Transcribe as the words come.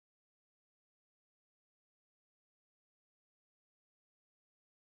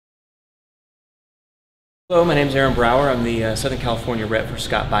Hello, my name is Aaron Brower. I'm the Southern California rep for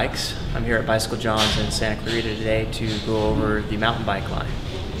Scott Bikes. I'm here at Bicycle John's in Santa Clarita today to go over the mountain bike line.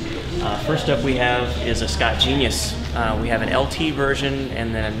 First up we have is a Scott Genius. We have an LT version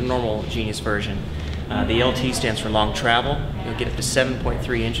and then a normal Genius version. The LT stands for long travel. You'll get up to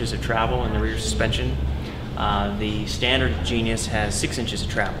 7.3 inches of travel in the rear suspension. The standard Genius has 6 inches of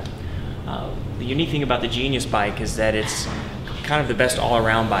travel. The unique thing about the Genius bike is that it's kind of the best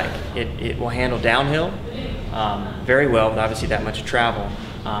all-around bike. It will handle downhill very well with obviously that much travel,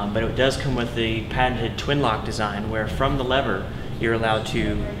 but it does come with the patented twin lock design where from the lever you're allowed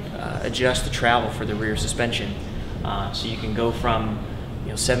to adjust the travel for the rear suspension. So you can go from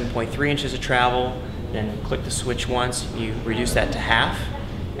 7.3 inches of travel, then click the switch once, you reduce that to half,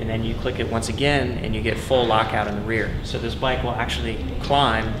 and then you click it once again and you get full lockout in the rear. So this bike will actually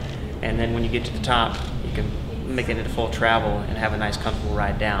climb, and then when you get to the top you can make it into full travel and have a nice comfortable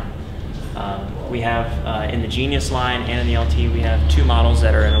ride down. We have in the Genius line and in the LT we have 2 models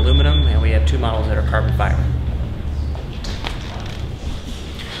that are in aluminum and we have 2 models that are carbon fiber.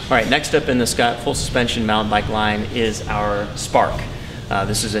 Alright, next up in the Scott full suspension mountain bike line is our Spark.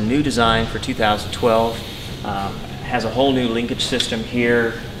 This is a new design for 2012. Has a whole new linkage system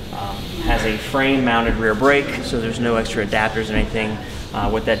here, has a frame mounted rear brake so there's no extra adapters or anything.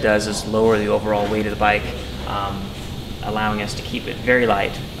 What that does is lower the overall weight of the bike, allowing us to keep it very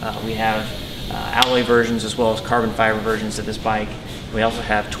light. We have alloy versions as well as carbon fiber versions of this bike. We also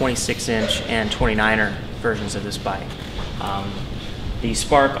have 26-inch and 29er versions of this bike. The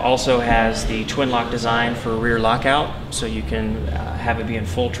Spark also has the twin lock design for rear lockout, so you can have it be in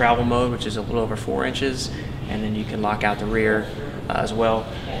full travel mode, which is a little over 4 inches, and then you can lock out the rear as well.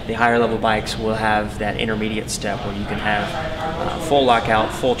 The higher level bikes will have that intermediate step where you can have full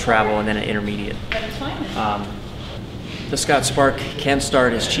lockout, full travel, and then an intermediate. The Scott Spark can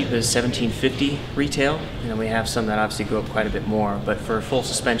start as cheap as $17.50 retail, and we have some that obviously go up quite a bit more, but for a full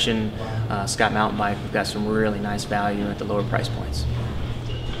suspension Scott mountain bike we've got some really nice value at the lower price points.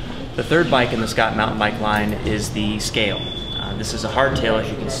 The third bike in the Scott mountain bike line is the Scale. This is a hardtail,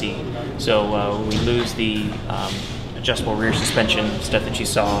 as you can see, so we lose the adjustable rear suspension stuff that you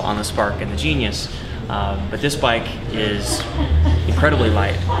saw on the Spark and the Genius, but this bike is incredibly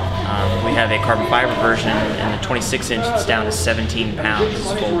light. We have a carbon fiber version and the 26-inch it's down to 17 pounds.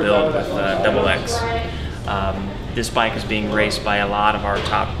 It's full build with double X. This bike is being raced by a lot of our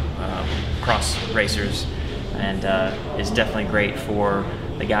top cross racers and is definitely great for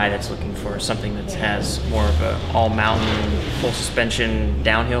the guy that's looking for something that has more of a all-mountain, full suspension,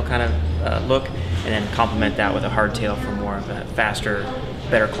 downhill kind of look, and then complement that with a hardtail for more of a faster,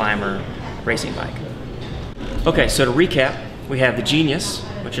 better climber racing bike. Okay, so to recap, we have the Genius,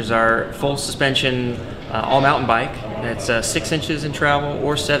 which is our full suspension all-mountain bike. It's 6 inches in travel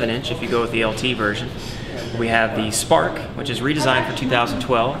or 7-inch if you go with the LT version. We have the Spark, which is redesigned for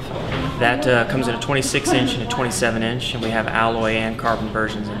 2012. That comes in a 26-inch and a 27-inch, and we have alloy and carbon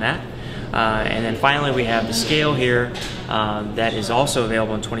versions in that. And then finally we have the Scale here that is also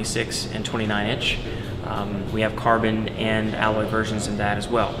available in 26 and 29-inch. We have carbon and alloy versions in that as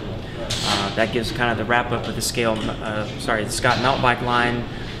well. That gives kind of the wrap up of the the Scott mountain bike line.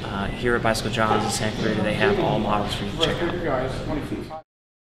 Here at Bicycle John's in Santa Clarita, they have all models for you to check out.